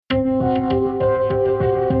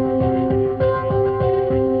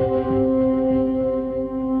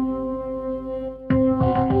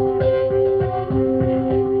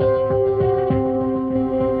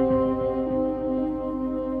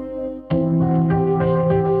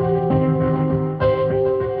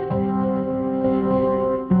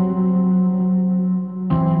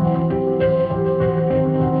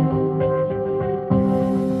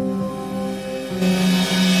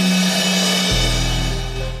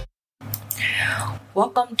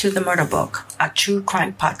Welcome to The Murder Book, a true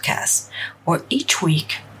crime podcast, where each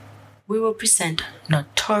week we will present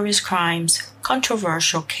notorious crimes,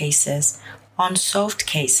 controversial cases, unsolved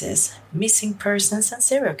cases, missing persons, and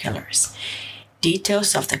serial killers.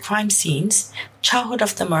 Details of the crime scenes, childhood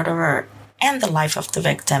of the murderer, and the life of the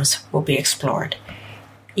victims will be explored.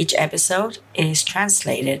 Each episode is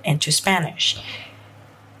translated into Spanish.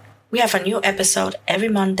 We have a new episode every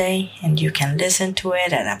Monday, and you can listen to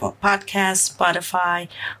it at Apple Podcasts, Spotify,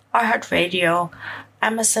 iHeartRadio,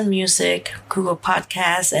 Amazon Music, Google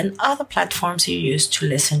Podcasts, and other platforms you use to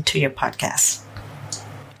listen to your podcasts.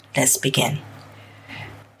 Let's begin.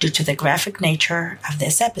 Due to the graphic nature of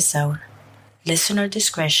this episode, listener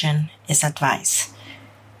discretion is advised.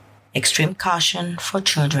 Extreme caution for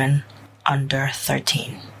children under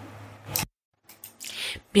 13.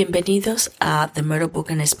 Bienvenidos a The Murder Book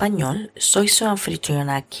en español. Soy su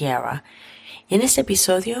anfitriona Kiara. Y en este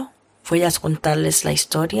episodio voy a contarles la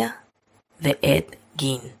historia de Ed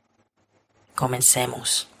Gein.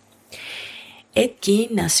 Comencemos. Ed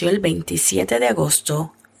Gein nació el 27 de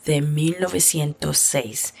agosto de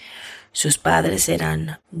 1906. Sus padres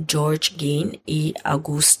eran George Gein y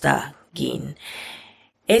Augusta Gein.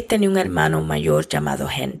 Ed tenía un hermano mayor llamado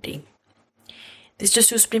Henry. Desde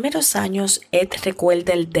sus primeros años, Ed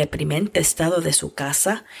recuerda el deprimente estado de su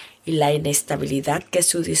casa y la inestabilidad que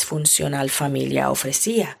su disfuncional familia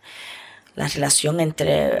ofrecía. La relación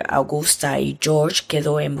entre Augusta y George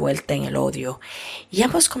quedó envuelta en el odio y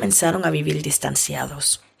ambos comenzaron a vivir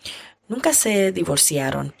distanciados. Nunca se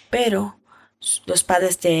divorciaron, pero los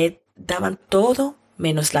padres de Ed daban todo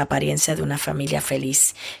menos la apariencia de una familia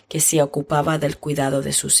feliz que se ocupaba del cuidado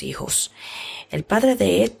de sus hijos. El padre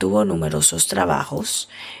de Ed tuvo numerosos trabajos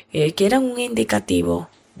que eran un indicativo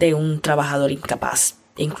de un trabajador incapaz,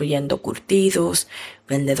 incluyendo curtidos,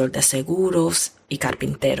 vendedor de seguros y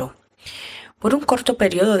carpintero. Por un corto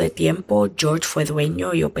periodo de tiempo, George fue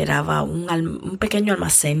dueño y operaba un pequeño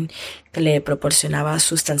almacén que le proporcionaba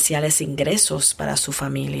sustanciales ingresos para su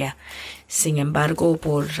familia. Sin embargo,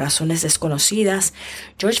 por razones desconocidas,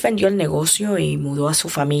 George vendió el negocio y mudó a su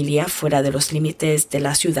familia fuera de los límites de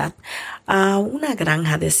la ciudad a una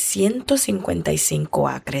granja de 155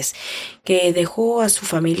 acres que dejó a su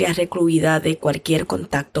familia recluida de cualquier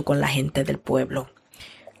contacto con la gente del pueblo.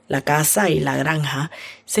 La casa y la granja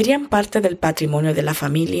serían parte del patrimonio de la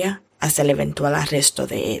familia hasta el eventual arresto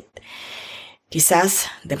de Ed. Quizás,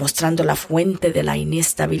 demostrando la fuente de la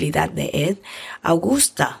inestabilidad de Ed,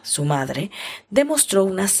 Augusta, su madre, demostró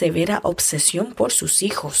una severa obsesión por sus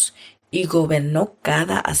hijos y gobernó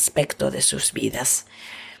cada aspecto de sus vidas.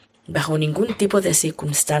 Bajo ningún tipo de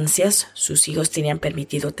circunstancias, sus hijos tenían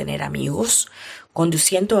permitido tener amigos,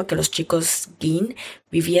 conduciendo a que los chicos Gein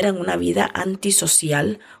vivieran una vida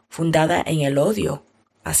antisocial fundada en el odio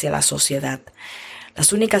hacia la sociedad.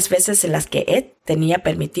 Las únicas veces en las que Ed tenía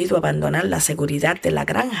permitido abandonar la seguridad de la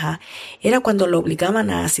granja era cuando lo obligaban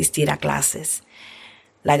a asistir a clases.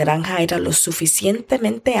 La granja era lo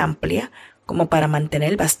suficientemente amplia como para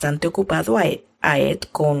mantener bastante ocupado a Ed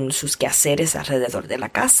con sus quehaceres alrededor de la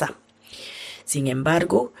casa. Sin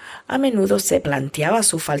embargo, a menudo se planteaba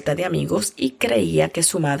su falta de amigos y creía que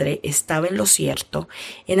su madre estaba en lo cierto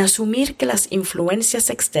en asumir que las influencias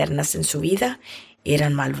externas en su vida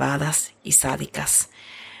eran malvadas y sádicas.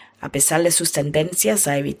 A pesar de sus tendencias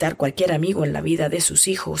a evitar cualquier amigo en la vida de sus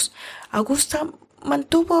hijos, Augusta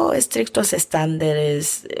mantuvo estrictos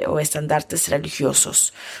estándares o estandartes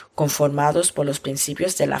religiosos conformados por los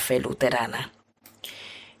principios de la fe luterana.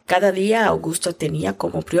 Cada día Augusto tenía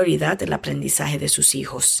como prioridad el aprendizaje de sus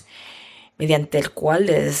hijos, mediante el cual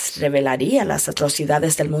les revelaría las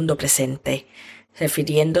atrocidades del mundo presente,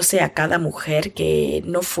 refiriéndose a cada mujer que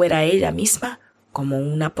no fuera ella misma como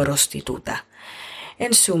una prostituta.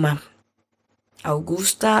 En suma,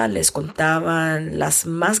 Augusta les contaba las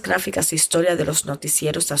más gráficas historias de los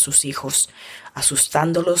noticieros a sus hijos,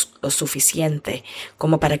 asustándolos lo suficiente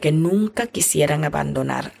como para que nunca quisieran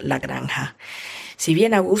abandonar la granja. Si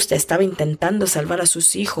bien Augusta estaba intentando salvar a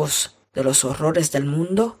sus hijos de los horrores del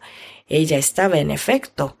mundo, ella estaba, en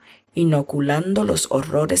efecto, inoculando los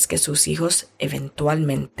horrores que sus hijos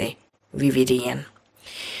eventualmente vivirían.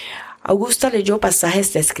 Augusta leyó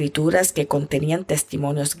pasajes de escrituras que contenían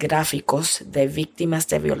testimonios gráficos de víctimas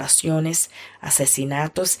de violaciones,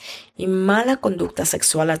 asesinatos y mala conducta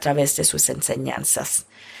sexual a través de sus enseñanzas.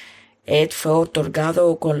 Ed fue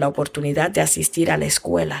otorgado con la oportunidad de asistir a la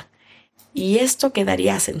escuela, y esto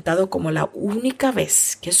quedaría asentado como la única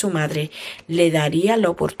vez que su madre le daría la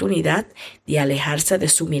oportunidad de alejarse de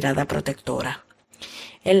su mirada protectora.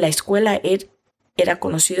 En la escuela Ed era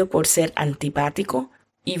conocido por ser antipático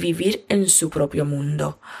y vivir en su propio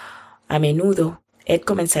mundo. A menudo, Ed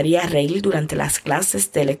comenzaría a reír durante las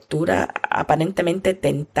clases de lectura, aparentemente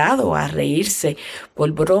tentado a reírse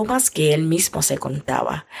por bromas que él mismo se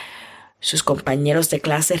contaba. Sus compañeros de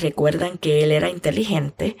clase recuerdan que él era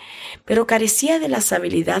inteligente, pero carecía de las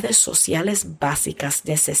habilidades sociales básicas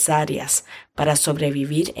necesarias para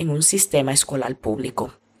sobrevivir en un sistema escolar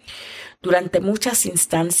público. Durante muchas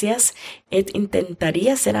instancias, Ed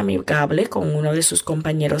intentaría ser amigable con uno de sus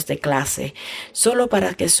compañeros de clase, solo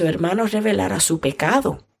para que su hermano revelara su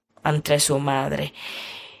pecado ante su madre.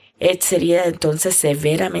 Ed sería entonces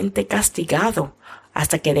severamente castigado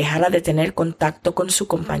hasta que dejara de tener contacto con su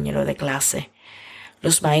compañero de clase.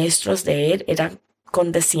 Los maestros de Ed eran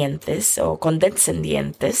condescendientes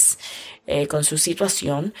con su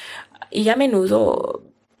situación y a menudo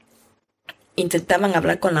intentaban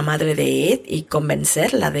hablar con la madre de Ed y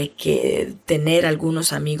convencerla de que tener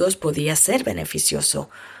algunos amigos podía ser beneficioso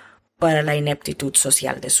para la ineptitud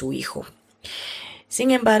social de su hijo.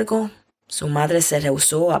 Sin embargo, su madre se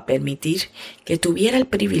rehusó a permitir que tuviera el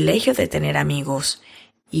privilegio de tener amigos,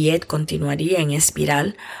 y Ed continuaría en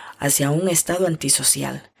espiral hacia un estado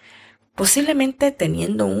antisocial, posiblemente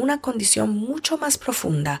teniendo una condición mucho más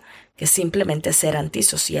profunda que simplemente ser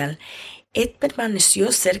antisocial. Ed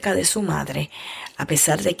permaneció cerca de su madre, a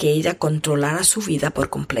pesar de que ella controlara su vida por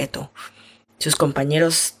completo. Sus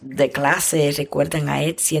compañeros de clase recuerdan a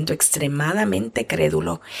Ed siendo extremadamente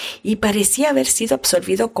crédulo y parecía haber sido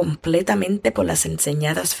absorbido completamente por las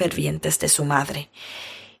enseñanzas fervientes de su madre.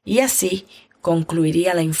 Y así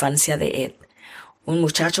concluiría la infancia de Ed, un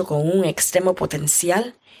muchacho con un extremo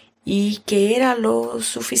potencial y que era lo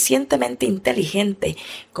suficientemente inteligente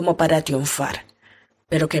como para triunfar,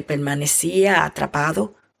 pero que permanecía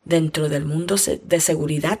atrapado dentro del mundo de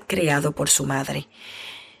seguridad creado por su madre.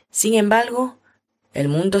 Sin embargo, el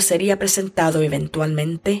mundo sería presentado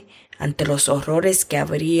eventualmente ante los horrores que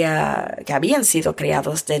habían sido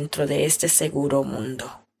creados dentro de este seguro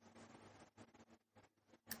mundo.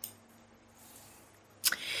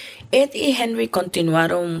 Ed y Henry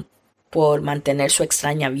continuaron por mantener su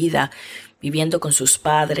extraña vida, viviendo con sus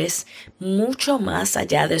padres, mucho más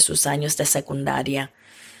allá de sus años de secundaria.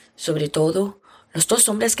 Sobre todo, los dos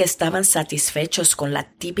hombres que estaban satisfechos con la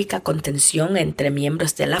típica contención entre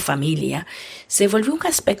miembros de la familia se volvió un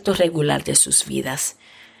aspecto regular de sus vidas.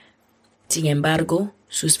 Sin embargo,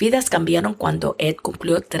 sus vidas cambiaron cuando Ed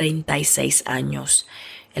cumplió 36 años.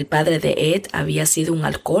 El padre de Ed había sido un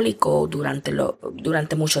alcohólico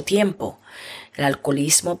durante mucho tiempo. El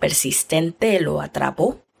alcoholismo persistente lo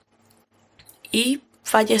atrapó y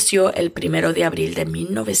falleció el 1 de abril de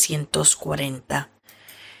 1940.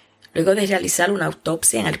 Luego de realizar una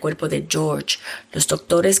autopsia en el cuerpo de George, los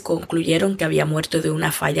doctores concluyeron que había muerto de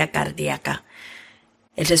una falla cardíaca,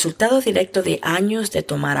 el resultado directo de años de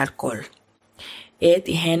tomar alcohol. Ed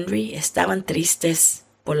y Henry estaban tristes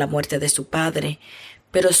por la muerte de su padre,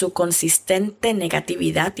 pero su consistente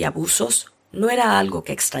negatividad y abusos no era algo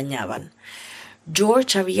que extrañaban.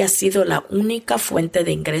 George había sido la única fuente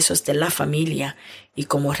de ingresos de la familia y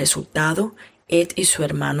como resultado, Ed y su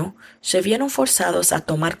hermano se vieron forzados a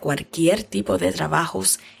tomar cualquier tipo de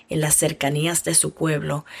trabajos en las cercanías de su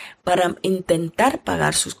pueblo para intentar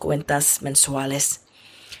pagar sus cuentas mensuales.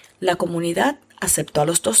 La comunidad aceptó a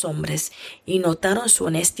los dos hombres y notaron su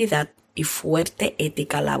honestidad y fuerte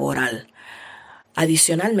ética laboral.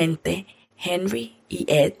 Adicionalmente, Henry y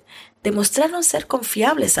Ed demostraron ser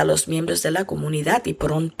confiables a los miembros de la comunidad y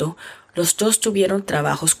pronto los dos tuvieron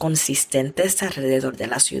trabajos consistentes alrededor de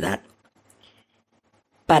la ciudad.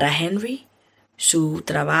 Para Henry, su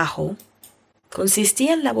trabajo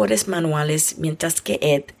consistía en labores manuales, mientras que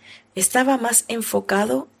Ed estaba más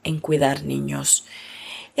enfocado en cuidar niños.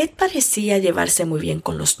 Ed parecía llevarse muy bien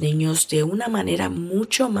con los niños de una manera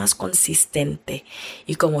mucho más consistente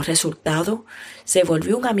y como resultado se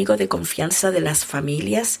volvió un amigo de confianza de las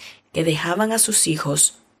familias que dejaban a sus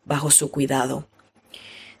hijos bajo su cuidado.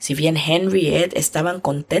 Si bien Henry y Ed estaban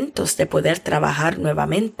contentos de poder trabajar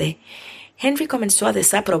nuevamente, Henry comenzó a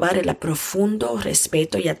desaprobar el profundo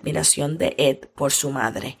respeto y admiración de Ed por su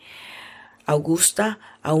madre. Augusta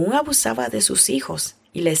aún abusaba de sus hijos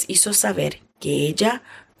y les hizo saber que ella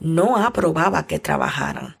no aprobaba que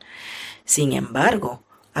trabajaran. Sin embargo,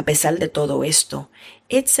 a pesar de todo esto,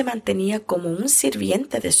 Ed se mantenía como un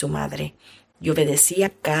sirviente de su madre y obedecía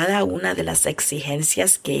cada una de las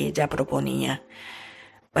exigencias que ella proponía.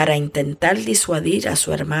 Para intentar disuadir a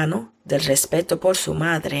su hermano del respeto por su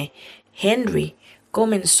madre, Henry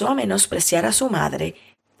comenzó a menospreciar a su madre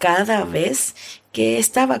cada vez que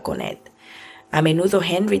estaba con Ed. A menudo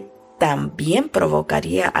Henry también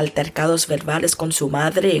provocaría altercados verbales con su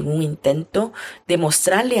madre en un intento de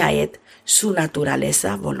mostrarle a Ed su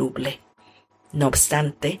naturaleza voluble. No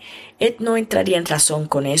obstante, Ed no entraría en razón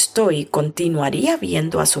con esto y continuaría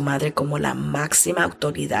viendo a su madre como la máxima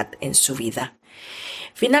autoridad en su vida.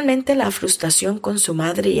 Finalmente, la frustración con su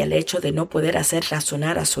madre y el hecho de no poder hacer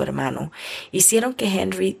razonar a su hermano hicieron que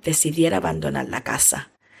Henry decidiera abandonar la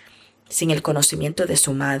casa. Sin el conocimiento de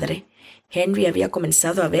su madre, Henry había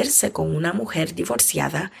comenzado a verse con una mujer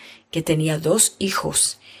divorciada que tenía 2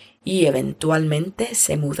 hijos y eventualmente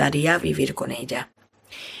se mudaría a vivir con ella.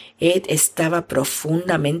 Ed estaba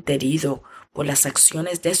profundamente herido por las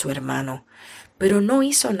acciones de su hermano, pero no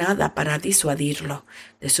hizo nada para disuadirlo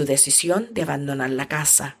de su decisión de abandonar la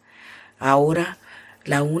casa. Ahora,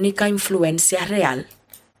 la única influencia real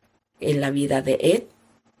en la vida de Ed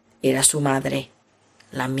era su madre,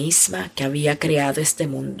 la misma que había creado este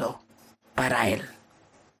mundo para él.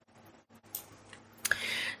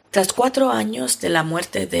 Tras 4 años de la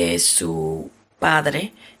muerte de su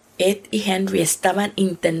padre, Ed y Henry estaban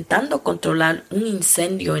intentando controlar un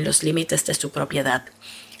incendio en los límites de su propiedad.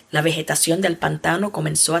 La vegetación del pantano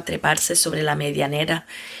comenzó a treparse sobre la medianera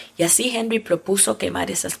y así Henry propuso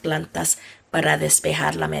quemar esas plantas para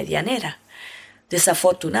despejar la medianera.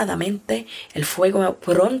 Desafortunadamente, el fuego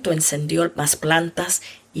pronto encendió más plantas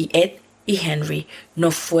y Ed y Henry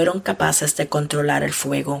no fueron capaces de controlar el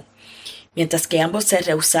fuego. Mientras que ambos se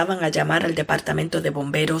rehusaban a llamar al departamento de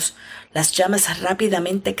bomberos, las llamas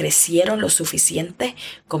rápidamente crecieron lo suficiente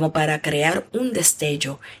como para crear un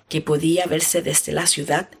destello que podía verse desde la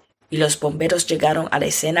ciudad y los bomberos llegaron a la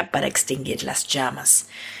escena para extinguir las llamas.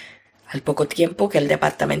 Al poco tiempo que el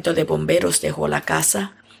departamento de bomberos dejó la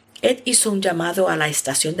casa, Ed hizo un llamado a la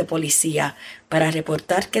estación de policía para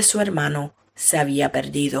reportar que su hermano se había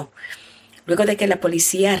perdido. Luego de que la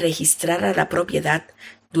policía registrara la propiedad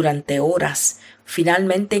durante horas,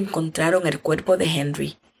 finalmente encontraron el cuerpo de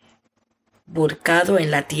Henry, volcado en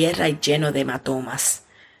la tierra y lleno de hematomas.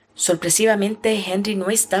 Sorpresivamente, Henry no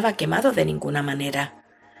estaba quemado de ninguna manera.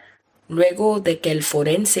 Luego de que el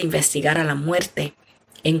forense investigara la muerte,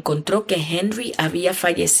 encontró que Henry había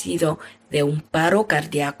fallecido de un paro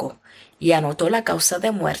cardíaco y anotó la causa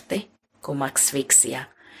de muerte como asfixia.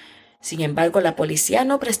 Sin embargo, la policía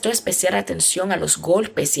no prestó especial atención a los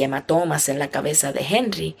golpes y hematomas en la cabeza de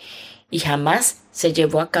Henry y jamás se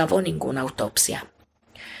llevó a cabo ninguna autopsia.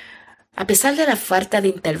 A pesar de la falta de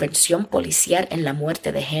intervención policial en la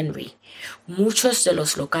muerte de Henry, muchos de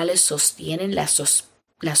los locales sostienen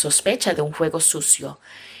la sospecha de un juego sucio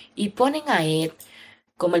y ponen a Ed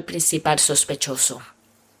como el principal sospechoso.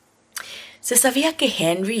 Se sabía que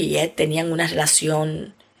Henry y Ed tenían una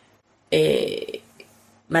relación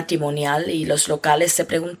matrimonial y los locales se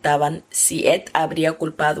preguntaban si Ed habría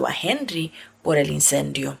culpado a Henry por el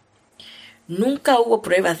incendio. Nunca hubo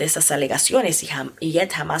pruebas de esas alegaciones y Ed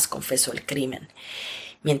jamás confesó el crimen.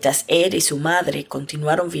 Mientras Ed y su madre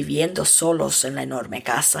continuaron viviendo solos en la enorme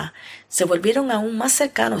casa, se volvieron aún más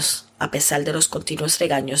cercanos a pesar de los continuos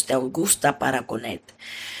regaños de Augusta para con Ed.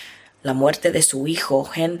 La muerte de su hijo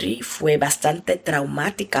Henry fue bastante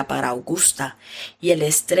traumática para Augusta y el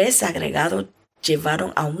estrés agregado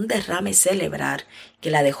llevaron a un derrame cerebral que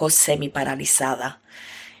la dejó semi-paralizada.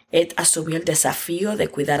 Ed asumió el desafío de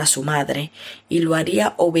cuidar a su madre y lo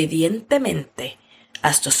haría obedientemente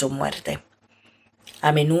hasta su muerte.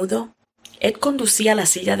 A menudo, Ed conducía la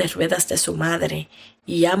silla de ruedas de su madre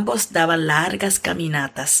y ambos daban largas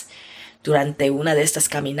caminatas. Durante una de estas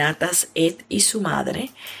caminatas, Ed y su madre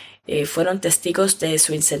fueron testigos de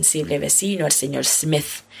su insensible vecino, el señor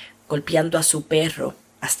Smith, golpeando a su perro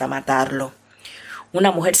hasta matarlo.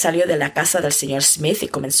 Una mujer salió de la casa del señor Smith y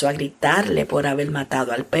comenzó a gritarle por haber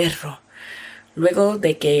matado al perro. Luego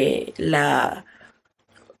de que la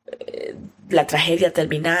tragedia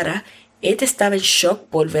terminara, Ed estaba en shock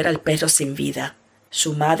por ver al perro sin vida.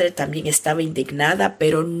 Su madre también estaba indignada,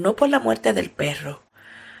 pero no por la muerte del perro.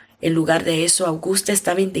 En lugar de eso, Augusta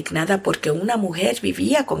estaba indignada porque una mujer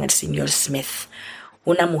vivía con el señor Smith,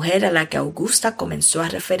 una mujer a la que Augusta comenzó a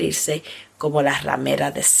referirse como la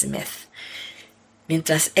ramera de Smith.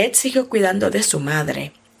 Mientras Ed siguió cuidando de su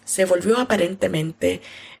madre, se volvió aparentemente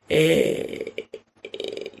que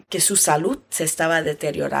su salud se estaba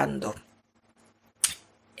deteriorando.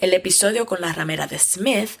 El episodio con la ramera de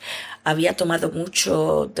Smith había tomado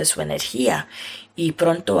mucho de su energía y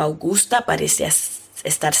pronto Augusta parecía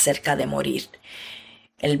estar cerca de morir.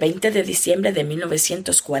 El 20 de diciembre de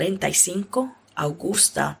 1945,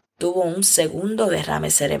 Augusta tuvo un segundo derrame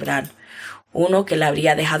cerebral, uno que la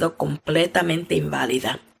habría dejado completamente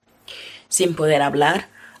inválida. Sin poder hablar,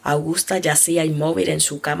 Augusta yacía inmóvil en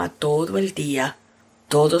su cama todo el día,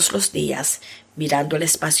 todos los días, mirando el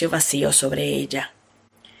espacio vacío sobre ella.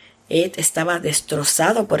 Ed estaba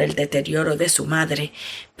destrozado por el deterioro de su madre,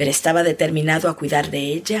 pero estaba determinado a cuidar de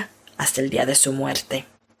ella hasta el día de su muerte.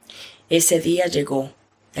 Ese día llegó,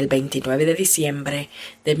 el 29 de diciembre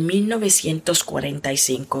de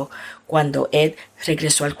 1945, cuando Ed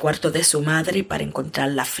regresó al cuarto de su madre para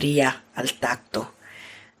encontrarla fría al tacto.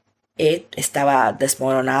 Ed estaba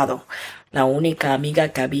desmoronado. La única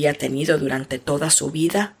amiga que había tenido durante toda su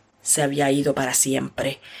vida se había ido para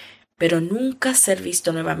siempre, pero nunca ser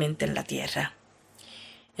visto nuevamente en la tierra.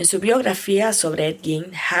 En su biografía sobre Ed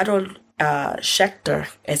Gein, Harold Schechter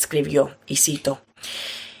escribió, y cito,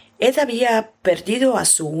 Ed había perdido a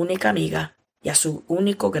su única amiga y a su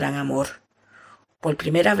único gran amor. Por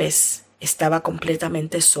primera vez estaba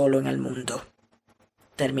completamente solo en el mundo.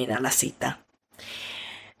 Termina la cita.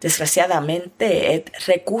 Desgraciadamente, Ed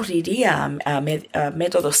recurriría a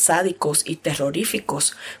métodos sádicos y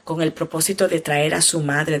terroríficos con el propósito de traer a su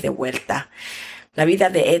madre de vuelta. La vida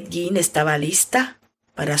de Ed Gein estaba lista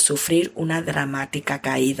para sufrir una dramática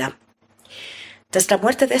caída. Tras la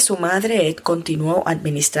muerte de su madre, Ed continuó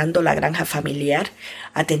administrando la granja familiar,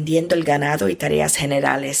 atendiendo el ganado y tareas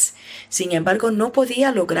generales. Sin embargo, no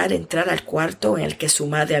podía lograr entrar al cuarto en el que su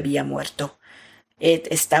madre había muerto. Ed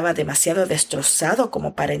estaba demasiado destrozado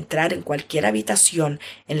como para entrar en cualquier habitación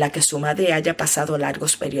en la que su madre haya pasado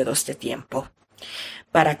largos periodos de tiempo.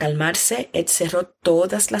 Para calmarse, Ed cerró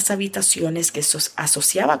todas las habitaciones que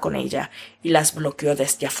asociaba con ella y las bloqueó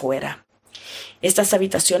desde afuera. Estas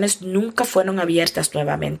habitaciones nunca fueron abiertas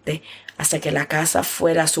nuevamente hasta que la casa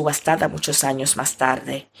fuera subastada muchos años más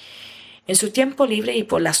tarde. En su tiempo libre y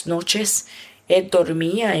por las noches, Ed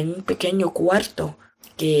dormía en un pequeño cuarto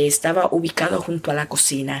que estaba ubicado junto a la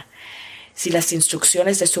cocina. Sin las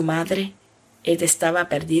instrucciones de su madre, Ed estaba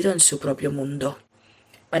perdido en su propio mundo.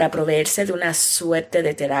 Para proveerse de una suerte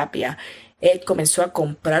de terapia, Ed comenzó a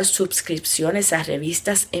comprar suscripciones a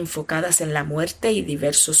revistas enfocadas en la muerte y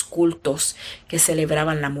diversos cultos que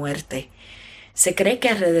celebraban la muerte. Se cree que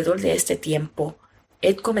alrededor de este tiempo,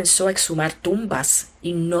 Ed comenzó a exhumar tumbas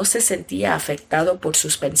y no se sentía afectado por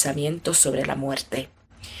sus pensamientos sobre la muerte.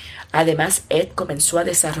 Además, Ed comenzó a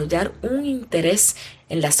desarrollar un interés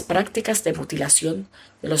en las prácticas de mutilación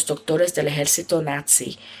de los doctores del ejército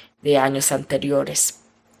nazi de años anteriores.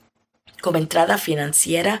 Como entrada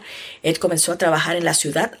financiera, Ed comenzó a trabajar en la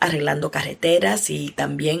ciudad arreglando carreteras y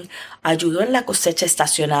también ayudó en la cosecha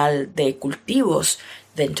estacional de cultivos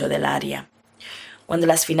dentro del área. Cuando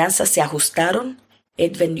las finanzas se ajustaron,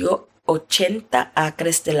 Ed vendió 80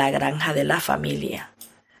 acres de la granja de la familia.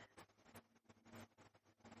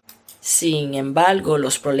 Sin embargo,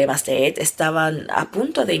 los problemas de Ed estaban a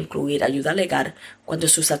punto de incluir ayuda legal cuando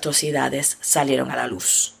sus atrocidades salieron a la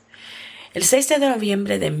luz. El 6 de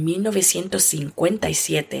noviembre de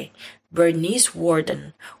 1957, Bernice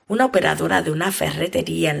Warden, una operadora de una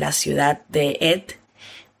ferretería en la ciudad de Ed,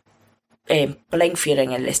 en Plainfield,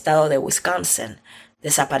 en el estado de Wisconsin,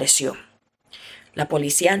 desapareció. La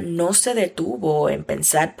policía no se detuvo en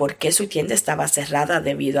pensar por qué su tienda estaba cerrada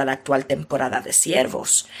debido a la actual temporada de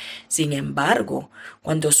ciervos. Sin embargo,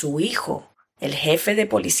 cuando su hijo, el jefe de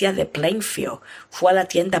policía de Plainfield, fue a la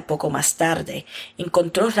tienda poco más tarde,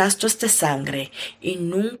 encontró rastros de sangre y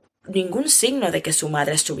ningún signo de que su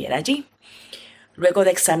madre estuviera allí. Luego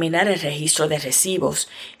de examinar el registro de recibos,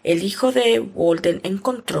 el hijo de Walden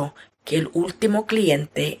encontró que el último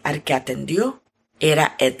cliente al que atendió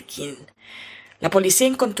era Ed Gein. La policía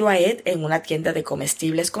encontró a Ed en una tienda de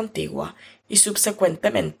comestibles contigua y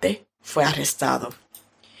subsecuentemente fue arrestado.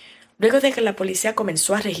 Luego de que la policía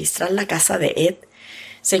comenzó a registrar la casa de Ed,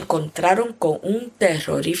 se encontraron con un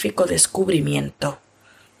terrorífico descubrimiento.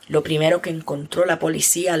 Lo primero que encontró la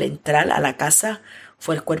policía al entrar a la casa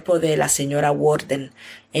fue el cuerpo de la señora Warden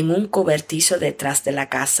en un cobertizo detrás de la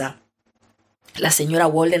casa. La señora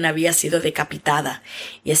Warden había sido decapitada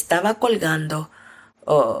y estaba colgando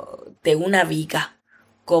de una viga,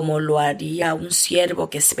 como lo haría un ciervo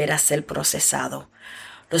que espera ser procesado.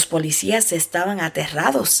 Los policías estaban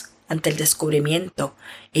aterrados ante el descubrimiento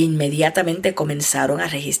e inmediatamente comenzaron a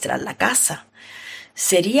registrar la casa.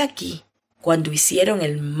 Sería aquí cuando hicieron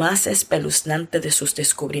el más espeluznante de sus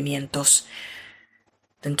descubrimientos.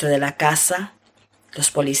 Dentro de la casa, los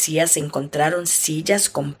policías encontraron sillas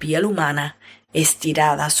con piel humana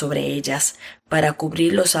estiradas sobre ellas para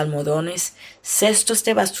cubrir los almohadones, cestos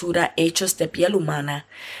de basura hechos de piel humana,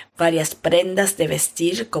 varias prendas de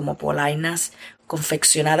vestir como polainas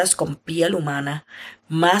confeccionadas con piel humana,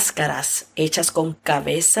 máscaras hechas con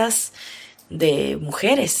cabezas de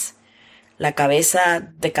mujeres, la cabeza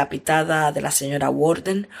decapitada de la señora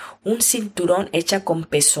Warden, un cinturón hecha con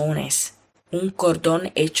pezones, un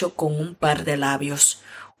cordón hecho con un par de labios,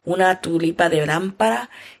 una tulipa de lámpara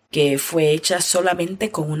que fue hecha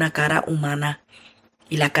solamente con una cara humana,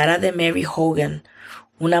 y la cara de Mary Hogan,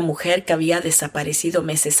 una mujer que había desaparecido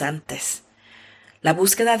meses antes. La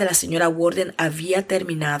búsqueda de la señora Warden había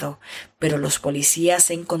terminado, pero los policías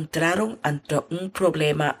se encontraron ante un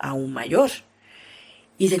problema aún mayor: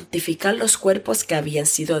 identificar los cuerpos que habían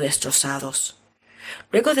sido destrozados.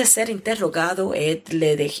 Luego de ser interrogado, Ed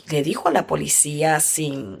le dijo a la policía,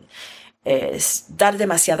 sin dar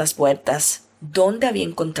demasiadas vueltas, dónde había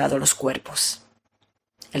encontrado los cuerpos: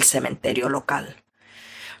 el cementerio local.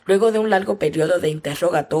 Luego de un largo periodo de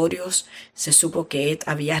interrogatorios, se supo que Ed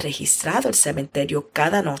había registrado el cementerio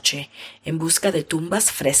cada noche en busca de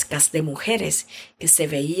tumbas frescas de mujeres que se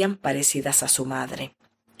veían parecidas a su madre.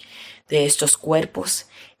 De estos cuerpos,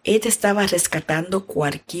 Ed estaba rescatando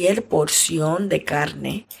cualquier porción de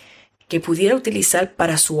carne que pudiera utilizar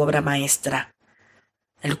para su obra maestra: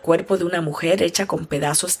 el cuerpo de una mujer hecha con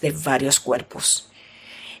pedazos de varios cuerpos.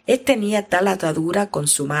 Ed tenía tal atadura con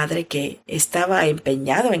su madre que estaba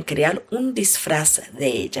empeñado en crear un disfraz de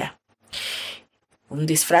ella. Un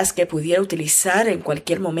disfraz que pudiera utilizar en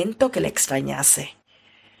cualquier momento que le extrañase.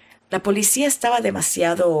 La policía estaba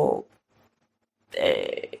demasiado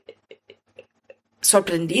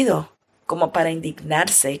sorprendido como para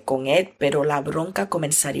indignarse con Ed, pero la bronca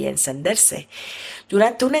comenzaría a encenderse.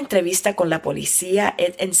 Durante una entrevista con la policía,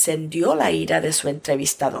 Ed encendió la ira de su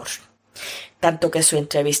entrevistador, tanto que su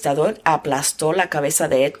entrevistador aplastó la cabeza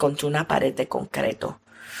de Ed contra una pared de concreto.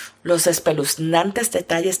 Los espeluznantes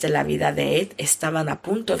detalles de la vida de Ed estaban a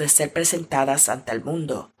punto de ser presentadas ante el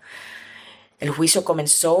mundo. El juicio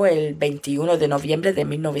comenzó el 21 de noviembre de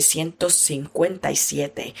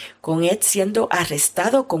 1957, con Ed siendo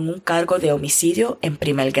arrestado con un cargo de homicidio en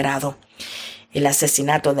primer grado, el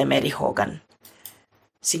asesinato de Mary Hogan.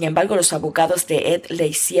 Sin embargo, los abogados de Ed le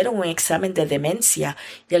hicieron un examen de demencia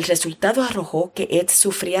y el resultado arrojó que Ed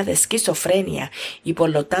sufría de esquizofrenia y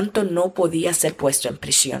por lo tanto no podía ser puesto en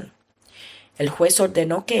prisión. El juez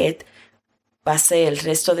ordenó que Ed pase el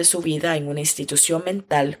resto de su vida en una institución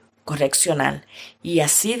mental correccional y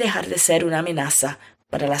así dejar de ser una amenaza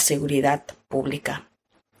para la seguridad pública.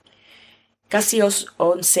 Casi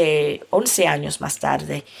 11 años más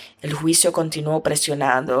tarde, el juicio continuó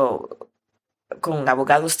presionando, con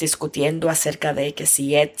abogados discutiendo acerca de que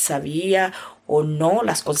si Ed sabía o no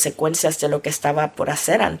las consecuencias de lo que estaba por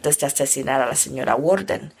hacer antes de asesinar a la señora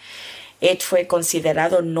Warden. Ed fue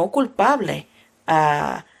considerado no culpable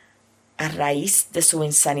a raíz de su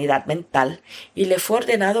insanidad mental y le fue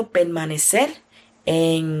ordenado permanecer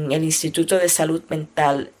en el Instituto de Salud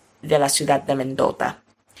Mental de la ciudad de Mendota.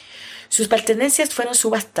 Sus pertenencias fueron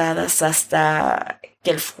subastadas hasta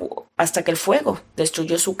que el fuego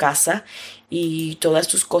destruyó su casa y todas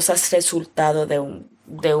sus cosas resultado de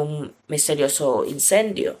un misterioso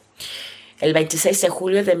incendio. El 26 de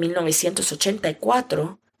julio de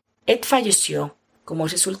 1984, Ed falleció como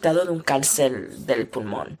resultado de un cáncer del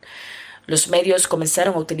pulmón. Los medios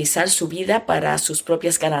comenzaron a utilizar su vida para sus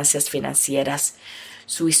propias ganancias financieras.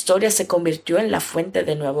 Su historia se convirtió en la fuente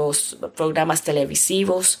de nuevos programas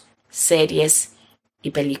televisivos, series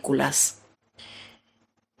y películas.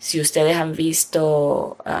 Si ustedes han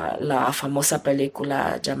visto la famosa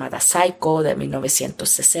película llamada Psycho de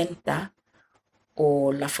 1960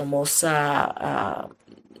 o la famosa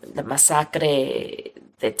la masacre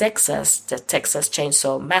de Texas, The Texas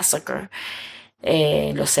Chainsaw Massacre,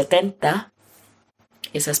 en los 70,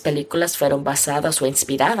 esas películas fueron basadas o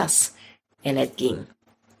inspiradas en Ed Gein.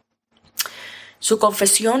 Su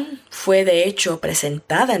confesión fue de hecho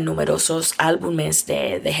presentada en numerosos álbumes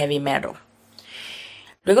de heavy metal.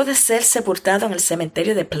 Luego de ser sepultado en el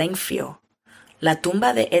cementerio de Plainfield, la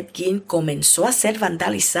tumba de Ed Gein comenzó a ser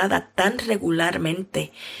vandalizada tan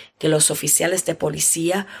regularmente que los oficiales de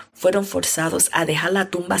policía fueron forzados a dejar la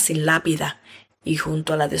tumba sin lápida y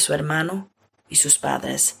junto a la de su hermano y sus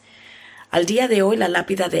padres. Al día de hoy, la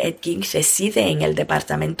lápida de Ed Gein reside en el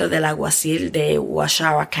departamento del alguacil de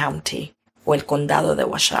Washoe County, o el condado de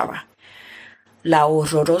Washoe. La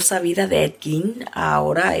horrorosa vida de Ed Gein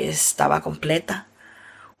ahora estaba completa.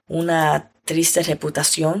 Una triste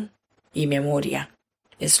reputación y memoria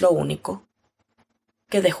es lo único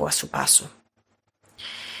que dejó a su paso.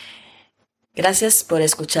 Gracias por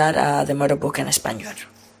escuchar a The Murder Book en español.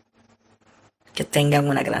 Que tengan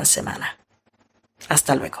una gran semana.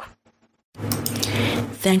 Hasta luego.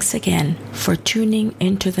 Thanks again for tuning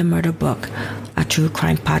into The Murder Book, a true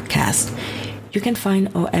crime podcast. You can find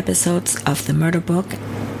all episodes of The Murder Book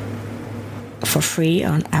for free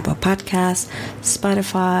on Apple Podcasts,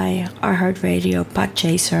 Spotify, iHeartRadio,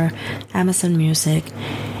 Podchaser, Amazon Music.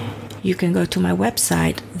 You can go to my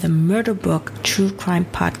website,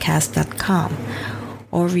 themurderbooktruecrimepodcast.com,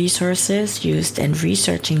 All resources used in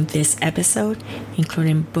researching this episode,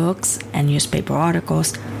 including books and newspaper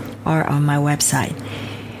articles, are on my website.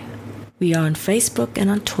 We are on Facebook and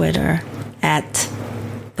on Twitter at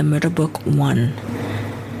The Murder Book 1.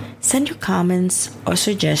 Send your comments or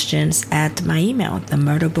suggestions at my email,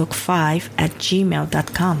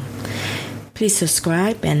 themurderbook5@gmail.com. Please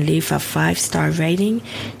subscribe and leave a 5-star rating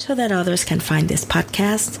so that others can find this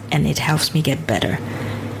podcast, and it helps me get better.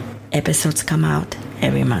 Episodes come out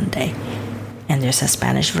every Monday, and there's a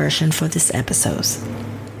Spanish version for these episodes.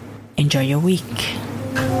 Enjoy your week.